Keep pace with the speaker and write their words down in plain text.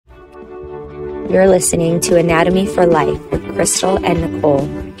You're listening to Anatomy for Life with Crystal and Nicole,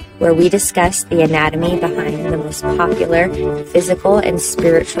 where we discuss the anatomy behind the most popular physical and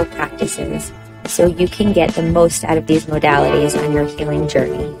spiritual practices so you can get the most out of these modalities on your healing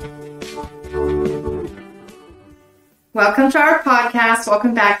journey. Welcome to our podcast.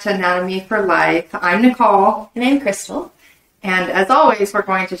 Welcome back to Anatomy for Life. I'm Nicole. And I'm Crystal. And as always, we're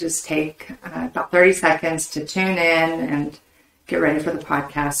going to just take about 30 seconds to tune in and get ready for the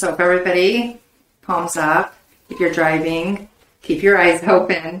podcast. So if everybody, palms up. If you're driving, keep your eyes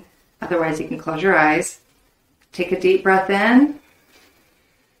open. Otherwise, you can close your eyes. Take a deep breath in.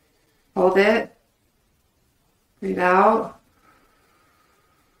 Hold it. Breathe out.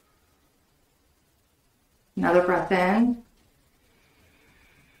 Another breath in.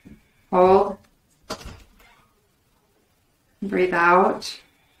 Hold. Breathe out.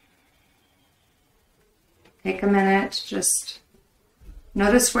 Take a minute. Just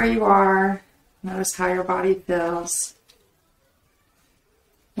notice where you are. Notice how your body feels.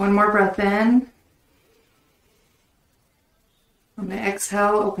 One more breath in. On the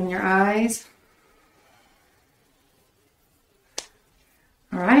exhale, open your eyes.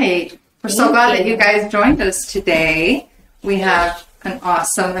 All right. We're so glad that you guys joined us today. We have an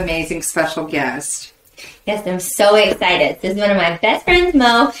awesome, amazing, special guest. Yes, I'm so excited. This is one of my best friends,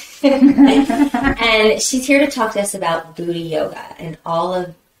 Mo. And she's here to talk to us about Buti Yoga and all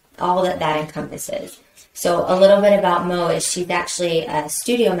that encompasses. So a little bit about Mo is she's actually a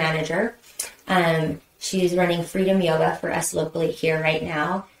studio manager. She's running Freedom Yoga for us locally here right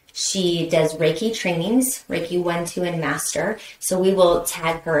now. She does Reiki trainings, Reiki 1, 2, and Master. So we will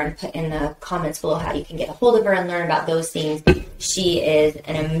tag her and put in the comments below how you can get a hold of her and learn about those things. She is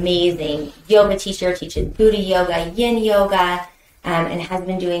an amazing yoga teacher, teaches Buti Yoga, Yin Yoga, and has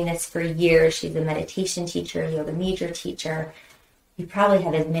been doing this for years. She's a meditation teacher, yoga nidra teacher. You probably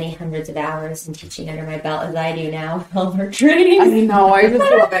have as many hundreds of hours in teaching under my belt as I do now with all her training. I know, I just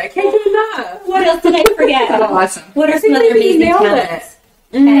love it. I can't do that. What else did I forget? Oh, awesome. What are some other amazing talents?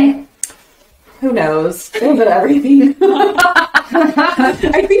 Okay. Who knows? A little bit of everything.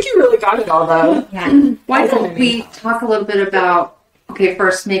 I think you really got it all, though. Yeah. Why don't we talk a little bit about,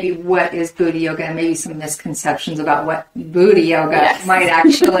 first maybe what is Buti Yoga and maybe some misconceptions about what Buti Yoga might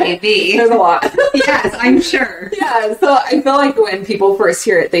actually be. There's a lot. Yes, I'm sure. Yeah, so I feel like when people first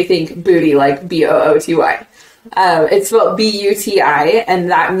hear it, they think booty, like B-O-O-T-Y. It's spelled B-U-T-I, and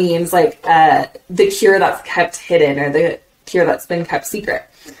that means like the cure that's kept hidden or the cure that's been kept secret.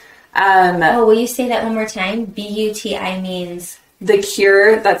 Will you say that one more time? B-U-T-I means? The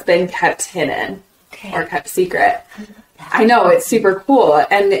cure that's been kept hidden or kept secret. I know, it's super cool.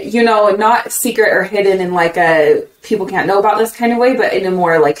 And, not secret or hidden in like a people can't know about this kind of way, but in a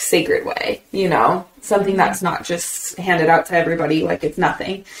more like sacred way, something that's not just handed out to everybody like it's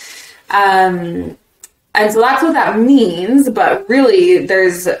nothing. And so that's what that means. But really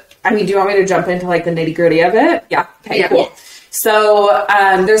do you want me to jump into like the nitty gritty of it? Yeah. Okay, cool. Yeah. So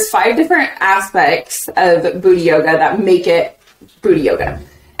there's 5 different aspects of Buti Yoga that make it Buti Yoga.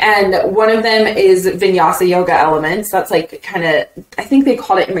 And one of them is Vinyasa Yoga elements. That's like I think they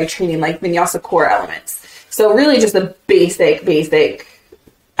called it in my training, like Vinyasa core elements. So really just the basic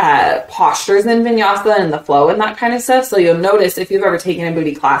postures in Vinyasa and the flow and that kind of stuff. So you'll notice if you've ever taken a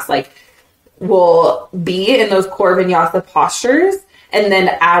Buti class, like we'll be in those core Vinyasa postures and then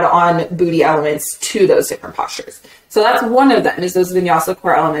add on Buti elements to those different postures. So that's one of them is those Vinyasa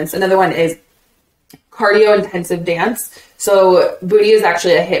core elements. Another one is cardio intensive dance. So Buti is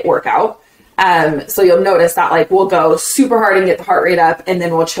actually a HIIT workout. So you'll notice that like we'll go super hard and get the heart rate up and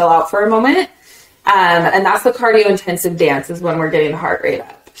then we'll chill out for a moment. And that's the cardio intensive dance is when we're getting the heart rate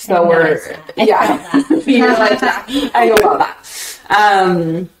up. So you're like that. I know about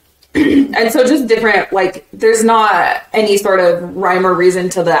that. And so just different, like there's not any sort of rhyme or reason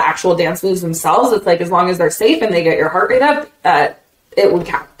to the actual dance moves themselves. It's like, as long as they're safe and they get your heart rate up, it would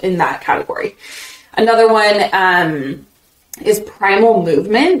count in that category. Another one, is primal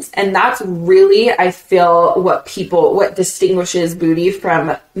movement. And that's really, I feel, what distinguishes Buti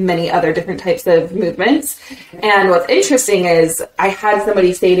from many other different types of movements. And what's interesting is I had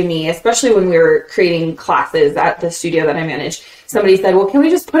somebody say to me, especially when we were creating classes at the studio that I manage, somebody said, well, can we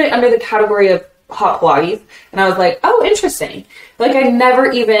just put it under the category of hot Pilates? And I was like, oh, interesting. Like I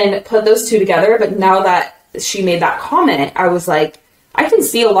never even put those two together. But now that she made that comment, I was like, I can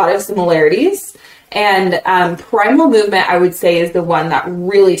see a lot of similarities. And primal movement, I would say, is the one that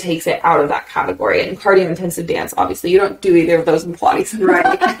really takes it out of that category. And cardio intensive dance, obviously, you don't do either of those in Pilates.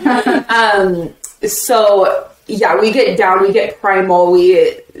 Right. So, yeah, we get down, we get primal.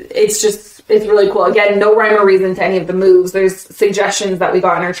 It's It's really cool. Again, no rhyme or reason to any of the moves. There's suggestions that we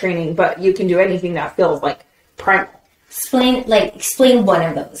got in our training, but you can do anything that feels like primal. Explain one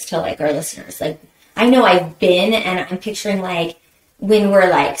of those to like our listeners. Like, I know I've been, and I'm picturing like when we're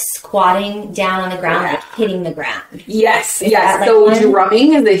like squatting down on the ground, like hitting the ground. Yes. Like so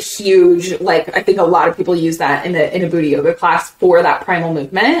drumming is a huge, like, I think a lot of people use that in a Buti Yoga class for that primal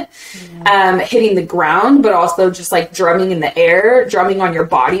movement. Hitting the ground, but also just like drumming in the air, drumming on your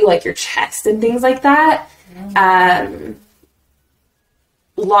body, like your chest and things like that.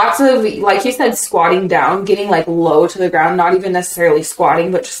 Lots of, like you said, squatting down, getting like low to the ground, not even necessarily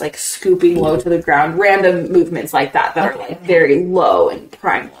squatting, but just like scooping low to the ground, random movements like that are like very low and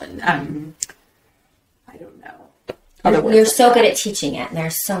primal. And I don't know. You're so good at teaching it, and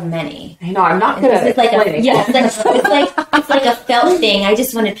there's so many. I know, I'm not good at it's like it's like a felt thing. I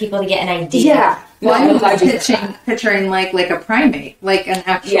just wanted people to get an idea. Yeah. Well, I'm picturing like a primate, like an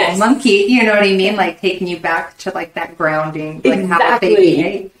actual monkey, you know what I mean? Like taking you back to like that grounding, like how a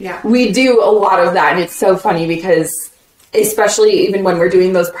baby. Yeah. We do a lot of that, and it's so funny because especially even when we're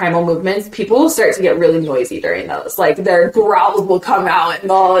doing those primal movements, people will start to get really noisy during those. Like their growls will come out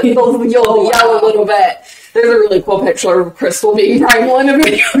and you'll yell a little bit. There's a really cool picture of Crystal being primal in a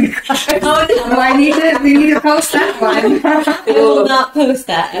video. We need to post that one. I will not post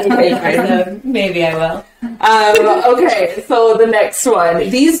that. Okay, maybe I will. Okay, so the next one.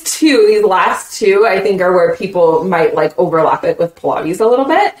 These last two, I think are where people might like overlap it with Pilates a little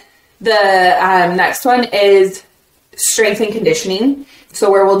bit. The next one is strength and conditioning. So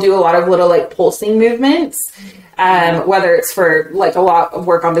where we'll do a lot of little like pulsing movements. Whether it's for like a lot of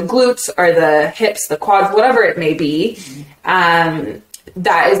work on the glutes or the hips, the quads, whatever it may be.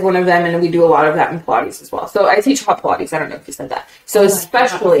 That is one of them, and we do a lot of that in Pilates as well. So I teach hot Pilates. I don't know if you said that. So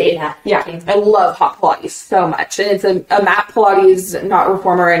especially, I love hot Pilates so much. And it's a mat Pilates, not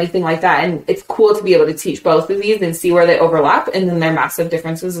reformer or anything like that. And it's cool to be able to teach both of these and see where they overlap, and then they're massive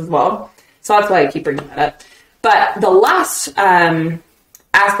differences as well. So that's why I keep bringing that up. But the last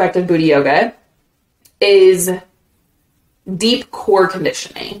aspect of Buti Yoga is deep core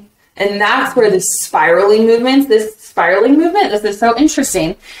conditioning. And that's where this spiraling movement, this is so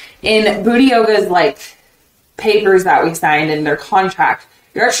interesting. In Buti Yoga's like papers that we signed in their contract,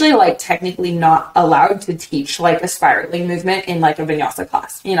 you're actually like technically not allowed to teach like a spiraling movement in like a vinyasa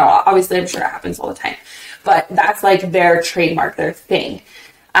class. You know, obviously I'm sure it happens all the time, but that's like their trademark, their thing.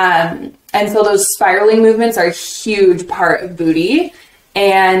 And so those spiraling movements are a huge part of Buti.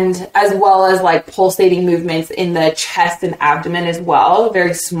 And as well as like pulsating movements in the chest and abdomen as well,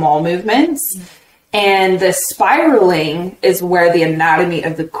 very small movements. And the spiraling is where the anatomy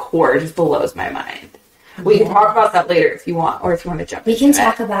of the core just blows my mind. We can talk about that later if you want, or if you want to jump in. We can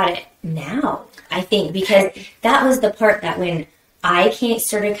talk about it now, I think, because that was the part that when I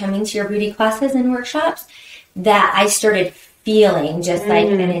started coming to your Buti classes and workshops, that I started feeling just like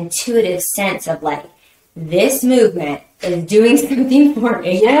an intuitive sense of like, this movement is doing something for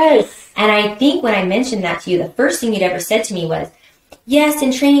me. Yes. And I think when I mentioned that to you, the first thing you'd ever said to me was, yes,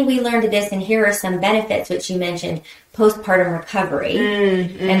 in training we learned this, and here are some benefits, which you mentioned, postpartum recovery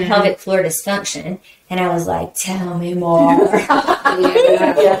and pelvic floor dysfunction. And I was like, tell me more.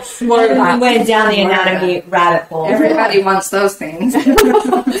 Yes, more of that. Went down the anatomy rabbit hole. Everybody wants those things.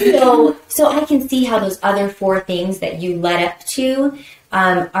 So I can see how those other four things that you led up to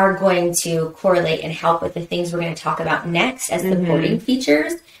are going to correlate and help with the things we're going to talk about next as supporting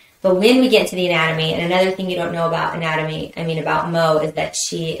features. But when we get into the anatomy, and another thing you don't know about about Mo, is that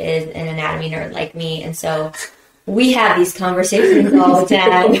she is an anatomy nerd like me. And so we have these conversations all the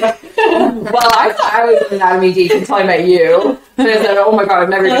time. Well, I thought I was an anatomy geek until I met you. And I said, oh my God, I've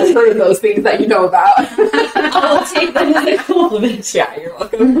never even heard of those things that you know about. I'll take that as a compliment. Yeah, you're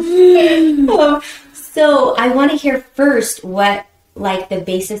welcome. So I want to hear first what like the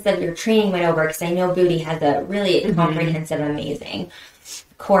basis of your training went over, because I know Buti has a really comprehensive, amazing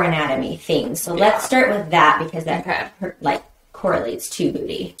core anatomy thing. So let's start with that, because that like correlates to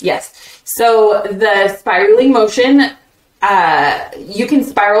Buti. Yes. So the spiraling motion, you can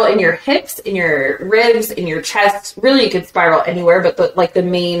spiral in your hips, in your ribs, in your chest. Really, you could spiral anywhere, but the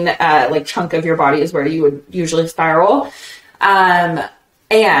main like chunk of your body is where you would usually spiral. And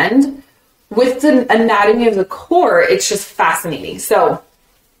with the anatomy of the core, it's just fascinating. So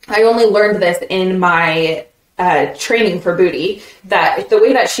I only learned this in my training for Buti, that the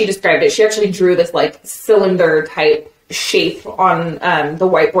way that she described it, she actually drew this like cylinder type shape on the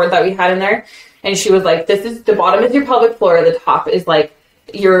whiteboard that we had in there. And she was like, this is the bottom is your pelvic floor. The top is like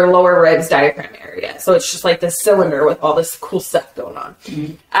your lower ribs diaphragm area. So it's just like this cylinder with all this cool stuff going on.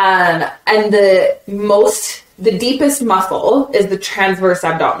 And the most the deepest muscle is the transverse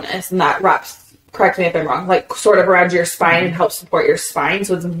abdominis, and that wraps, correct me if I'm wrong, like sort of around your spine and helps support your spine.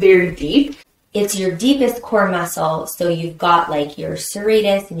 So it's very deep. It's your deepest core muscle. So you've got like your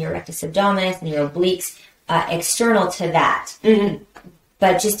serratus and your rectus abdominis and your obliques external to that. Mm-hmm.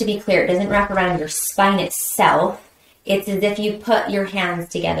 But just to be clear, it doesn't wrap around your spine itself. It's as if you put your hands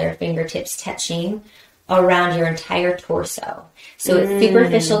together, fingertips touching around your entire torso. So it's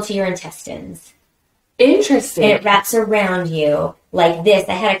superficial to your intestines. Interesting. And it wraps around you like this.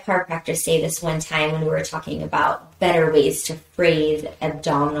 I had a chiropractor say this one time when we were talking about better ways to phrase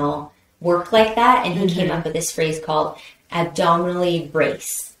abdominal work like that. And he came up with this phrase called abdominally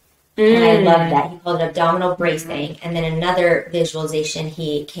brace. And I love that. He called it abdominal bracing. And then another visualization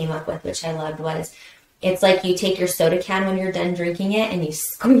he came up with, which I loved, was it's like you take your soda can when you're done drinking it and you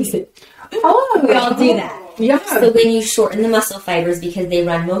squeeze it. Oh, we all do that. Yeah. So when you shorten the muscle fibers because they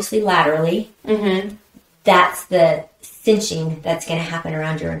run mostly laterally, that's the cinching that's going to happen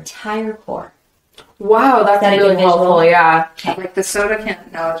around your entire core. Wow, that's really helpful. Yeah. Okay. Like the soda can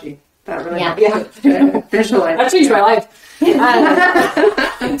analogy. That really visualize. That changed my life.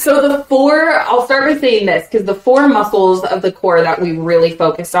 So the four, I'll start by saying this, because the four muscles of the core that we really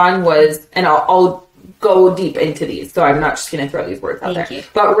focused on was, and I'll go deep into these, so I'm not just going to throw these words out there.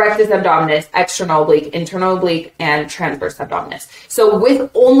 But rectus abdominis, external oblique, internal oblique, and transverse abdominis. So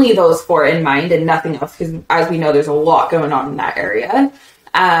with only those four in mind and nothing else, because as we know, there's a lot going on in that area.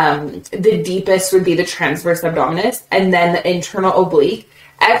 The deepest would be the transverse abdominis, and then the internal oblique,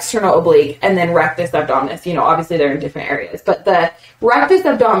 external oblique, and then rectus abdominis. You know, obviously they're in different areas, but the rectus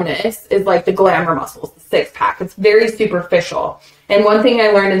abdominis is like the glamour muscles, the six pack. It's very superficial. And one thing I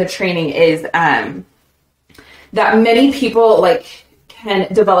learned in the training is that many people like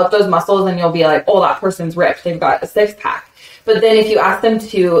can develop those muscles and you'll be like, oh, that person's ripped. They've got a six pack. But then if you ask them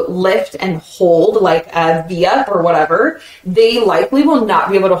to lift and hold like a V-up or whatever, they likely will not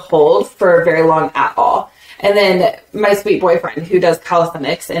be able to hold for very long at all. And then my sweet boyfriend who does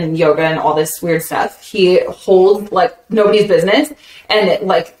calisthenics and yoga and all this weird stuff, he holds like nobody's business. And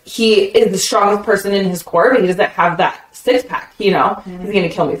like he is the strongest person in his core, but he doesn't have that six pack, you know? He's going to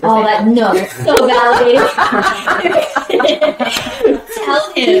kill me for saying that. No, that's so validating.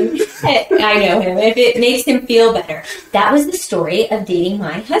 Tell him. I know him. If it makes him feel better. That was the story of dating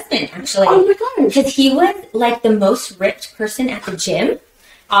my husband, actually. Oh my gosh. Because he was like the most ripped person at the gym.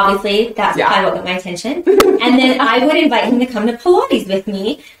 Obviously, that's probably what got my attention. And then I would invite him to come to Pilates with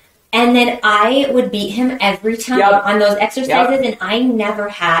me. And then I would beat him every time on those exercises. And I never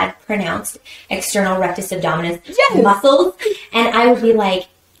had pronounced external rectus abdominis muscles. And I would be like,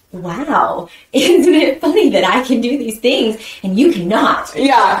 wow, isn't it funny that I can do these things and you cannot?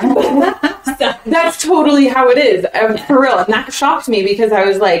 Yeah. So. That's totally how it is. For real. And that shocked me because I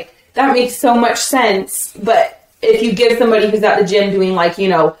was like, that makes so much sense. But if you give somebody who's at the gym doing like,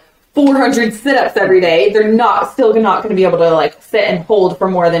 400 sit-ups every day, they're not going to be able to like sit and hold for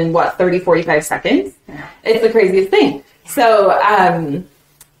more than 30, 45 seconds. It's the craziest thing. So,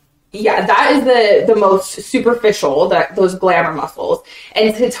 that is the most superficial, those glamour muscles.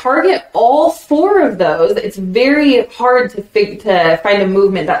 And to target all four of those, it's very hard to find a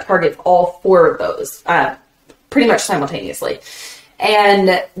movement that targets all four of those, pretty much simultaneously.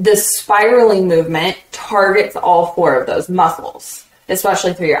 And the spiraling movement targets all four of those muscles,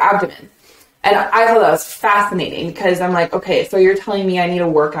 especially through your abdomen. And I thought that was fascinating because I'm like, okay, so you're telling me I need to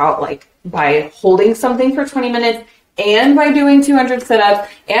work out like by holding something for 20 minutes and by doing 200 sit-ups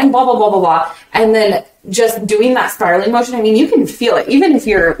and blah, blah, blah, blah, blah. And then just doing that spiraling motion. I mean, you can feel it even if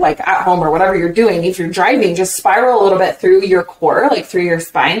you're like at home or whatever you're doing. If you're driving, just spiral a little bit through your core, like through your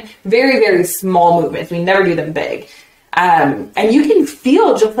spine. Very, very small movements. We never do them big. And you can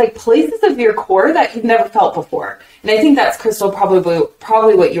feel just like places of your core that you've never felt before. And I think that's, Crystal,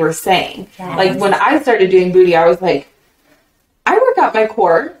 probably what you were saying. Yes. Like when I started doing Buti, I was like, I work out my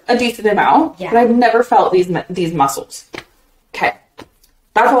core a decent amount, but I've never felt these muscles. Okay.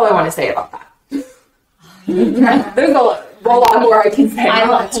 That's all I want to say about that. There's a lot more I can say. I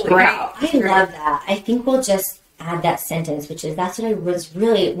love that. I think we'll just add that sentence, which is, that's what I was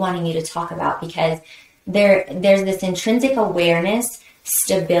really wanting you to talk about, because there's this intrinsic awareness,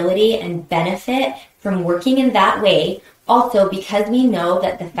 stability, and benefit from working in that way. Also, because we know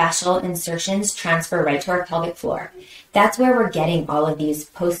that the fascial insertions transfer right to our pelvic floor. That's where we're getting all of these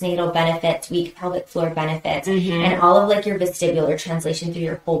postnatal benefits, weak pelvic floor benefits, and all of like your vestibular translation through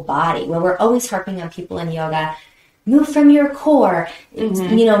your whole body, where we're always harping on people in yoga, move from your core,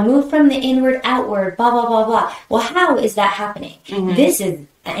 move from the inward outward, blah, blah, blah, blah. Well, how is that happening? This is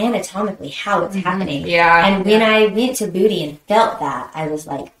anatomically how it's happening. Yeah. And when I went to Buti and felt that, I was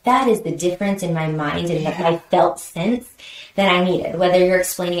like, that is the difference in my mind and that I felt sense that I needed, whether you're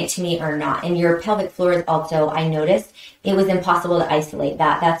explaining it to me or not. And your pelvic floor is also, I noticed, it was impossible to isolate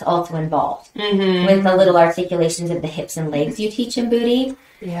that. That's also involved with the little articulations of the hips and legs you teach in Buti.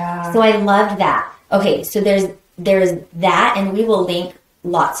 Yeah. So I loved that. Okay, so there's that, and we will link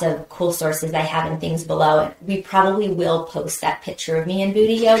lots of cool sources I have and things below. We probably will post that picture of me in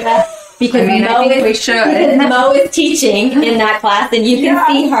Buti Yoga because I think we should. Because Mo is teaching in that class, and you can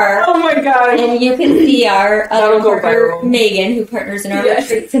see her. Oh my god! And you can see our other That'll go partner, viral. Megan, who partners in our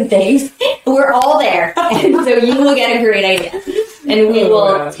retreats and things. We're all there, and so you will get a great idea. And we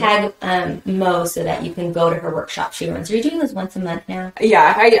will tag Mo so that you can go to her workshop she runs. Are you doing this once a month now?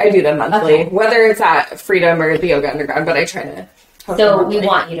 Yeah, I do them monthly, Okay. whether it's at Freedom or the Yoga Underground, but I try to. So we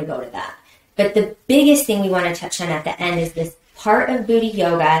want you to go to that. But the biggest thing we want to touch on at the end is this part of Buti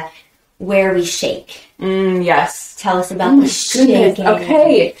Yoga where we shake. Yes. Tell us about the shaking.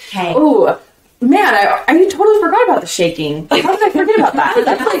 Okay. Ooh, man, I totally forgot about the shaking. How did I forget about that?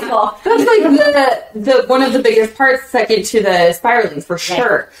 That's like the one of the biggest parts, second to the spiraling for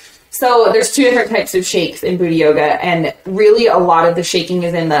sure. So there's two different types of shakes in Buti Yoga, and really a lot of the shaking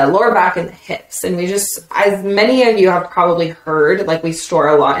is in the lower back and the hips. And we just, as many of you have probably heard, like we store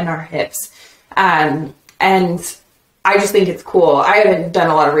a lot in our hips. And I just think it's cool. I haven't done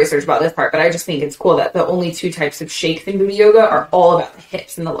a lot of research about this part, but I just think it's cool that the only two types of shakes in Buti Yoga are all about the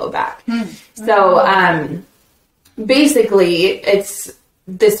hips and the low back. So basically, it's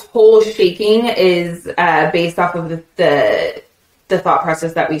this whole shaking is based off of the thought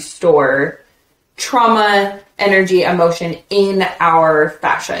process that we store trauma, energy, emotion in our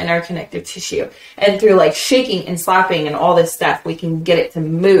fascia, in our connective tissue. And through like shaking and slapping and all this stuff, we can get it to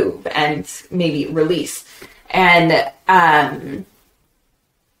move and maybe release. And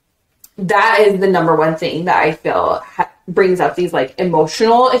that is the number one thing that I feel brings up these like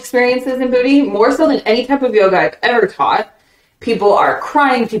emotional experiences in Buti, more so than any type of yoga I've ever taught. People are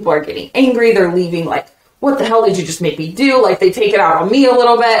crying, people are getting angry, they're leaving like, what the hell did you just make me do? Like, they take it out on me a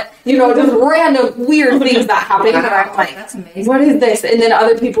little bit. You know, just random weird things that happen. And I'm like, that's amazing. what is this? And then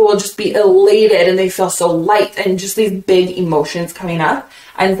other people will just be elated and they feel so light and just these big emotions coming up.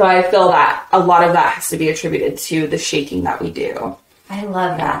 And so I feel that a lot of that has to be attributed to the shaking that we do. I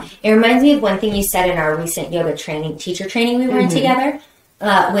love that. It reminds me of one thing you said in our recent yoga training, teacher training we were in together,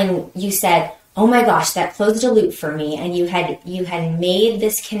 when you said, oh my gosh, that closed a loop for me. And you had made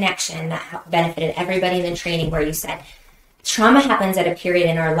this connection that benefited everybody in the training where you said, trauma happens at a period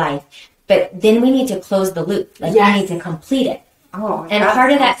in our life, but then we need to close the loop. Like we need to complete it. Oh, and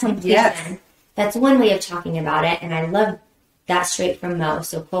part of that awesome. completion, that's one way of talking about it. And I love that straight from Mo,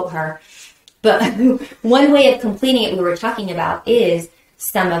 so quote her. But one way of completing it we were talking about is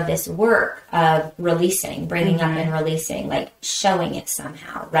some of this work of releasing, bringing up and releasing, like showing it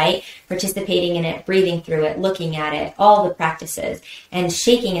somehow, right? Participating in it, breathing through it, looking at it, all the practices. And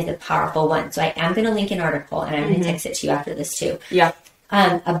shaking is a powerful one. So I am going to link an article, and I'm going to text it to you after this too. Yeah.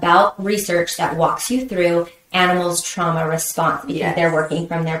 About research that walks you through animals' trauma response because they're working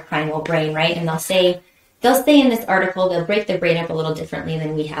from their primal brain, right? And they'll say in this article, they'll break the brain up a little differently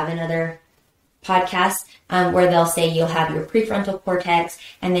than we have in other podcasts, where they'll say you'll have your prefrontal cortex,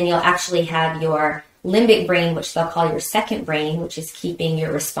 and then you'll actually have your limbic brain, which they'll call your second brain, which is keeping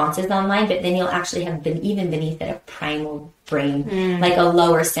your responses online, but then you'll actually have even beneath it a primal brain, like a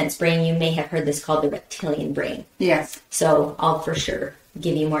lower sense brain. You may have heard this called the reptilian brain. Yes. So I'll for sure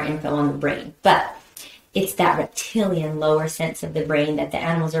give you more info on the brain. But it's that reptilian lower sense of the brain that the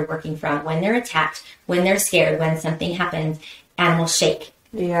animals are working from. When they're attacked, when they're scared, when something happens, animals shake.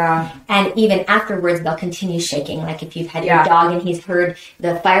 Yeah. And even afterwards, they'll continue shaking. Like if you've had your dog and he's heard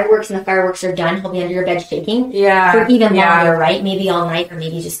the fireworks and the fireworks are done, he'll be under your bed shaking for even longer, right? Maybe all night or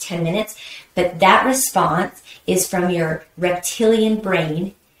maybe just 10 minutes. But that response is from your reptilian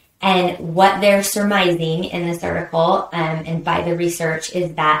brain. And what they're surmising in this article and by the research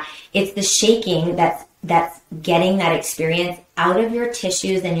is that it's the shaking that's getting that experience out of your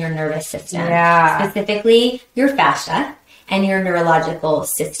tissues and your nervous system. Yeah. Specifically, your fascia and your neurological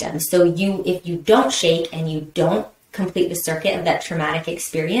system. So if you don't shake and you don't complete the circuit of that traumatic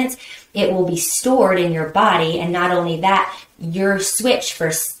experience, it will be stored in your body. And not only that, your switch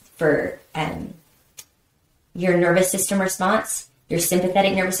for your nervous system response, your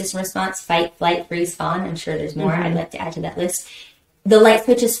sympathetic nervous system response, fight, flight, freeze, fawn. I'm sure there's more I'd like to add to that list. The light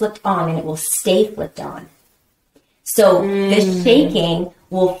switch is flipped on and it will stay flipped on. So the shaking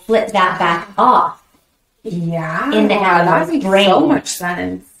will flip that back off. Yeah. In the animal's that makes brain. so much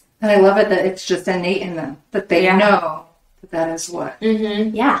sense. And I love it that it's just innate in them, that they know that is what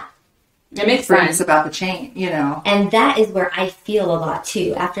Yeah. It makes brings sense. about the change, you know. And that is where I feel a lot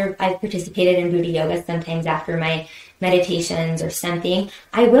too. After I've participated in Buti Yoga, sometimes after my meditations or something,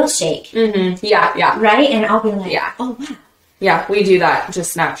 I will shake. Yeah. Right? And I'll be like, Yeah. oh, wow. Yeah, we do that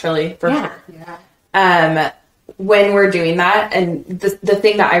just naturally for sure. Yeah. When we're doing that, and the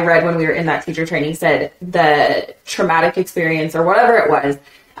thing that I read when we were in that teacher training said the traumatic experience or whatever it was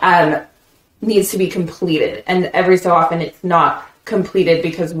needs to be completed. And every so often it's not completed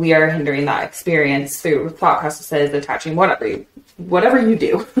because we are hindering that experience through thought processes, attaching, whatever you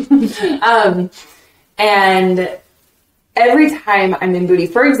do. And every time I'm in Buti,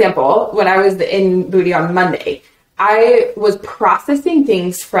 for example, when I was in Buti on Monday, I was processing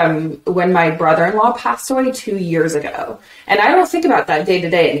things from when my brother-in-law passed away 2 years ago. And I don't think about that day to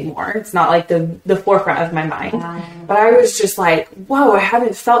day anymore. It's not like the forefront of my mind. But I was just like, whoa, I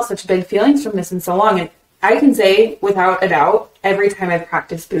haven't felt such big feelings from this in so long. And I can say without a doubt, every time I've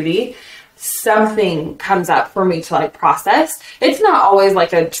practiced Buti, something comes up for me to like process. It's not always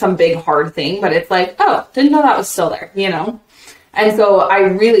like some big hard thing, but it's like, oh, didn't know that was still there, you know? And so I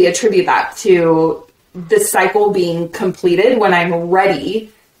really attribute that to the cycle being completed when I'm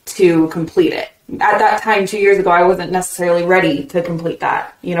ready to complete it. At that time, 2 years ago, I wasn't necessarily ready to complete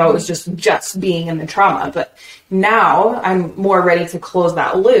that. You know, it was just being in the trauma. But now I'm more ready to close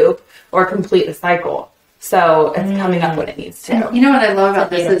that loop or complete the cycle. So it's coming up when it needs to. And you know what I love about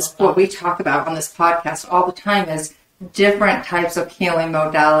this is what we talk about on this podcast all the time is different types of healing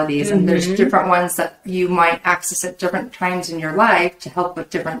modalities. And there's different ones that you might access at different times in your life to help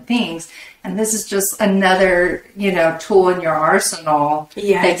with different things. And this is just another, you know, tool in your arsenal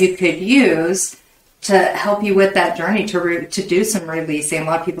that you could use to help you with that journey to do some releasing. A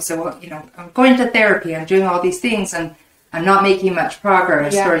lot of people say, well, you know, I'm going to therapy, I'm doing all these things, and I'm not making much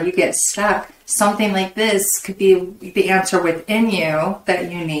progress, or you get stuck. Something like this could be the answer within you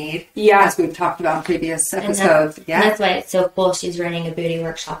that you need, as we've talked about in previous episodes. And that's why it's so cool. She's running a Buti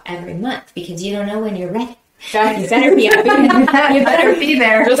workshop every month because you don't know when you're ready. Yes. You better be you better be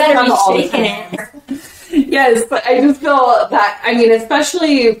there. You better be shaking it. Yes, but I just feel that, I mean,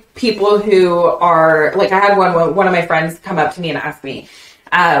 especially people who are, like I had one of my friends come up to me and ask me,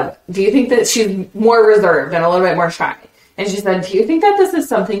 do you think that she's more reserved and a little bit more shy? And she said, do you think that this is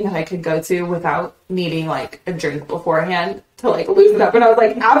something that I could go to without needing like a drink beforehand to like loosen up? And I was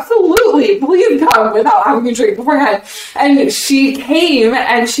like, absolutely, please come without having a drink beforehand. And she came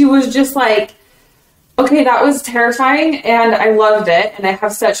and she was just like, okay, that was terrifying and I loved it. And I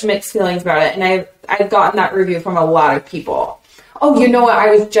have such mixed feelings about it. And I've gotten that review from a lot of people. Oh, you know what I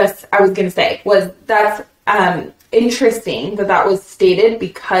was going to say was that's interesting that was stated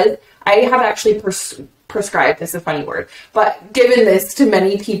because I have actually prescribed, this is a funny word, but given this to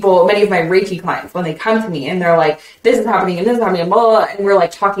many people, many of my Reiki clients, when they come to me and they're like, this is happening and this is happening, blah, blah, blah, and we're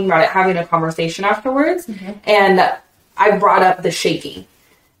like talking about it, having a conversation afterwards. And I brought up the shaking.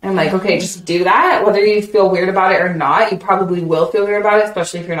 And I'm like, okay, just do that. Whether you feel weird about it or not, you probably will feel weird about it,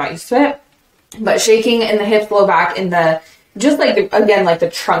 especially if you're not used to it. But shaking in the hips, low back, in the, just like, again, like the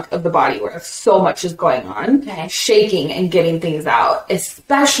trunk of the body where so much is going on, shaking and getting things out,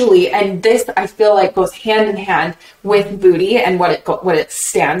 especially, and this I feel like goes hand in hand with Buti and what it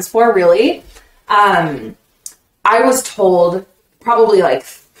stands for, really. I was told probably like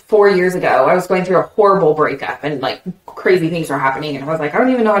 4 years ago, I was going through a horrible breakup and like crazy things were happening. And I was like, I don't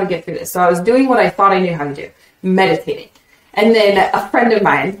even know how to get through this. So I was doing what I thought I knew how to do, meditating. And then a friend of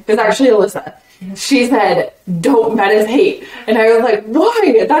mine, it was actually Alyssa, she said, don't meditate. And I was like,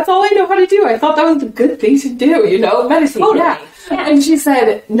 why? That's all I know how to do. I thought that was a good thing to do, you know, meditate. Totally. Yeah. And she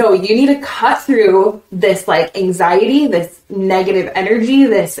said, no, you need to cut through this like anxiety, this negative energy,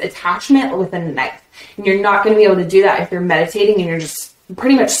 this attachment with a knife. And you're not going to be able to do that if you're meditating and you're just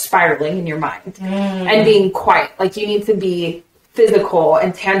pretty much spiraling in your mind and being quiet. Like you need to be physical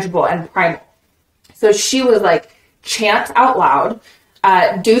and tangible and primal. So she was like, chant out loud.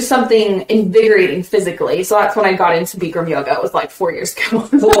 Do something invigorating physically. So that's when I got into Bikram yoga. It was like 4 years ago.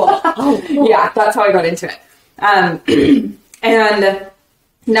 Cool. Yeah, that's how I got into it. And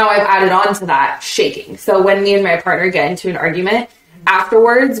now I've added on to that shaking. So when me and my partner get into an argument,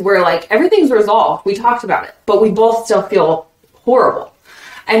 afterwards we're like, everything's resolved. We talked about it, but we both still feel horrible.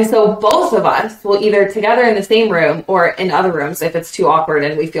 And so both of us will either together in the same room or in other rooms if it's too awkward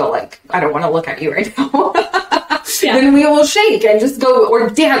and we feel like, I don't want to look at you right now. Then we will shake and just go or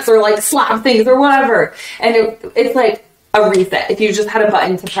dance or like slap things or whatever. And it's like a reset. If you just had a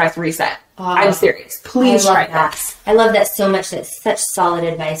button to press reset. I'm serious. Please try that. I love that so much. That's such solid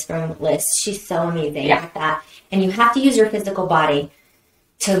advice from Liz. She's so amazing at that. And you have to use your physical body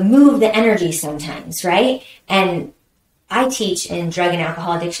to move the energy sometimes, right? And I teach in drug and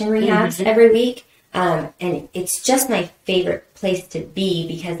alcohol addiction rehabs every week. And it's just my favorite place to be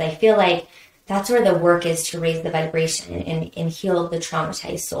because I feel like that's where the work is to raise the vibration and heal the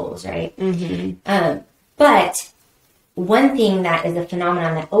traumatized souls, right? But one thing that is a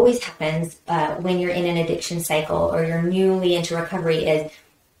phenomenon that always happens when you're in an addiction cycle or you're newly into recovery is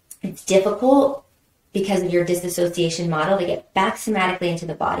it's difficult because of your disassociation model to get back somatically into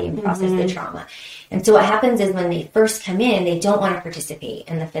the body and process the trauma. And so what happens is when they first come in, they don't want to participate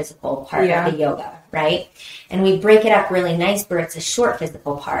in the physical part of the yoga, right? And we break it up really nice where it's a short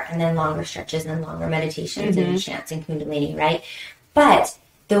physical part and then longer stretches and longer meditations and chants and kundalini, right? But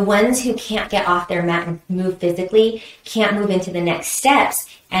the ones who can't get off their mat and move physically can't move into the next steps.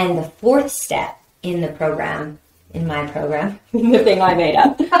 And the fourth step in the program, in my program, the thing I made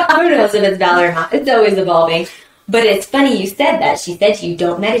up, who knows if it's valid or not, it's always evolving. But it's funny you said that. She said to you,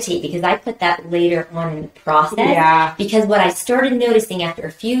 don't meditate, because I put that later on in the process. Yeah. Because what I started noticing after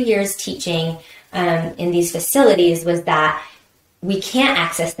a few years teaching in these facilities was that we can't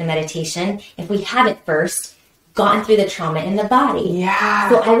access the meditation if we haven't first gotten through the trauma in the body. Yeah.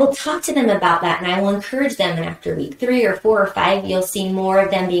 So I will talk to them about that, and I will encourage them. And after week 3 or 4 or 5, you'll see more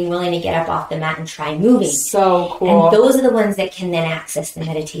of them being willing to get up off the mat and try moving. So cool. And those are the ones that can then access the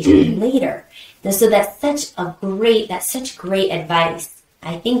meditation later. And so that's such great advice.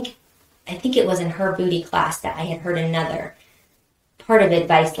 I think it was in her Buti class that I had heard another part of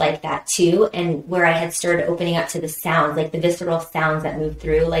advice like that too, and where I had started opening up to the sounds, like the visceral sounds that move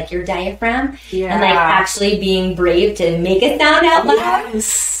through, like your diaphragm, and like actually being brave to make a sound out loud,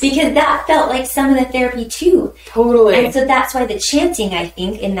 because that felt like some of the therapy too. Totally. And so that's why the chanting, I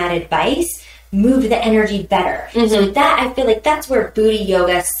think, in that advice moved the energy better. So that, I feel like that's where Buti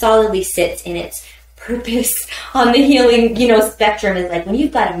Yoga solidly sits in its purpose on the healing, spectrum, is like when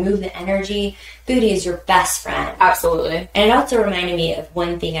you've got to move the energy, Buti is your best friend. Absolutely. And it also reminded me of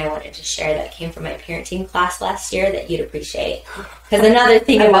one thing I wanted to share that came from my parenting class last year that you'd appreciate. Because another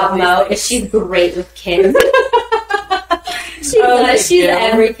thing about Mo is she's great with kids. She's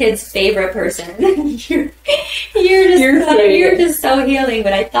every kid's favorite person. You're just so healing.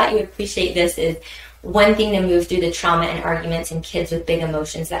 But I thought you would appreciate this is one thing to move through the trauma and arguments in kids with big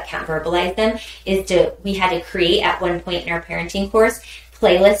emotions that can't verbalize them is we had to create at one point in our parenting course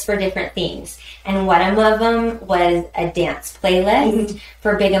playlists for different things. And one of them was a dance playlist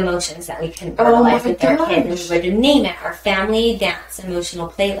for big emotions that we couldn't verbalize with our kids. And we would name it our family dance emotional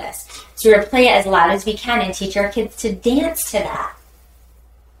playlist. So we would play it as loud as we can and teach our kids to dance to that.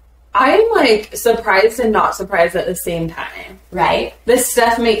 I'm surprised and not surprised at the same time. Right? This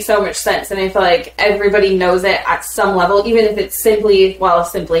stuff makes so much sense, and I feel like everybody knows it at some level, even if it's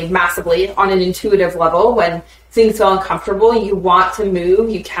massively on an intuitive level. When things feel uncomfortable, you want to move,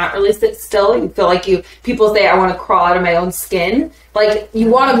 you can't really sit still, you feel like people say, I want to crawl out of my own skin. Like, you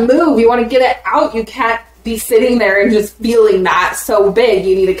want to move, you want to get it out, you can't be sitting there and just feeling that so big,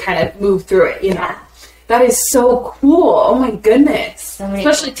 you need to kind of move through it, Yeah. That is so cool. Oh my goodness.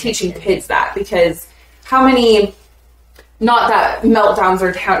 Especially teaching kids that, because how many, not that meltdowns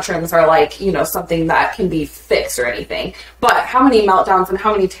or tantrums are something that can be fixed or anything, but how many meltdowns and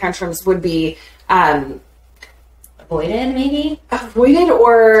how many tantrums would be avoided, maybe? Avoided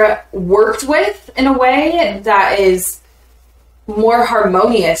or worked with in a way that is more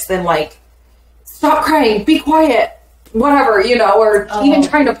harmonious than stop crying, be quiet, whatever, or even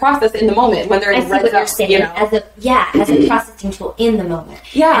trying to process in the moment when they're in what you're saying, as a processing tool in the moment.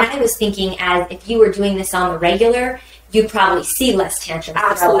 Yeah. And I was thinking, as if you were doing this on the regular, you'd probably see less tantrums.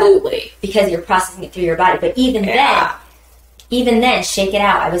 Absolutely. Because you're processing it through your body. But even then, shake it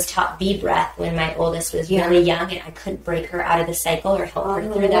out. I was taught bee breath when my oldest was really young and I couldn't break her out of the cycle or help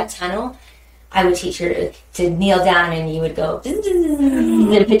her through that tunnel. I would teach her to kneel down, and you would go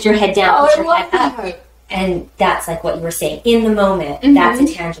and put your head down, put your head up. And that's what you were saying. In the moment, that's a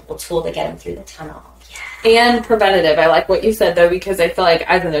tangible tool to get them through the tunnel. Yeah. And preventative. I like what you said, though, because I feel like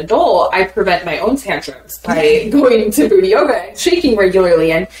as an adult, I prevent my own tantrums by going to Buti Yoga and shaking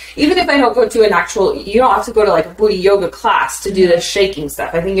regularly. And even if I don't go to you don't have to go to a Buti Yoga class to do the shaking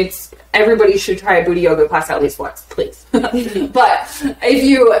stuff. I think everybody should try a Buti Yoga class at least once, please. But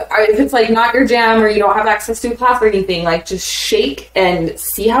if it's not your jam or you don't have access to a class or anything, just shake and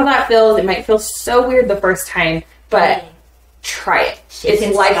see how that feels. It might feel so weird the first time, but try it.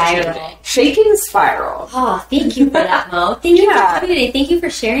 It's life-changing. Shake and spiral. Oh, thank you for that, Mo. Thank you for coming today. Thank you for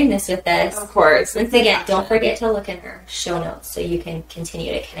sharing this with us. Of course. Once again, don't forget to look in our show notes so you can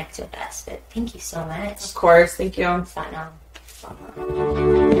continue to connect with us. But thank you so much. Of course. Thank you. Sana.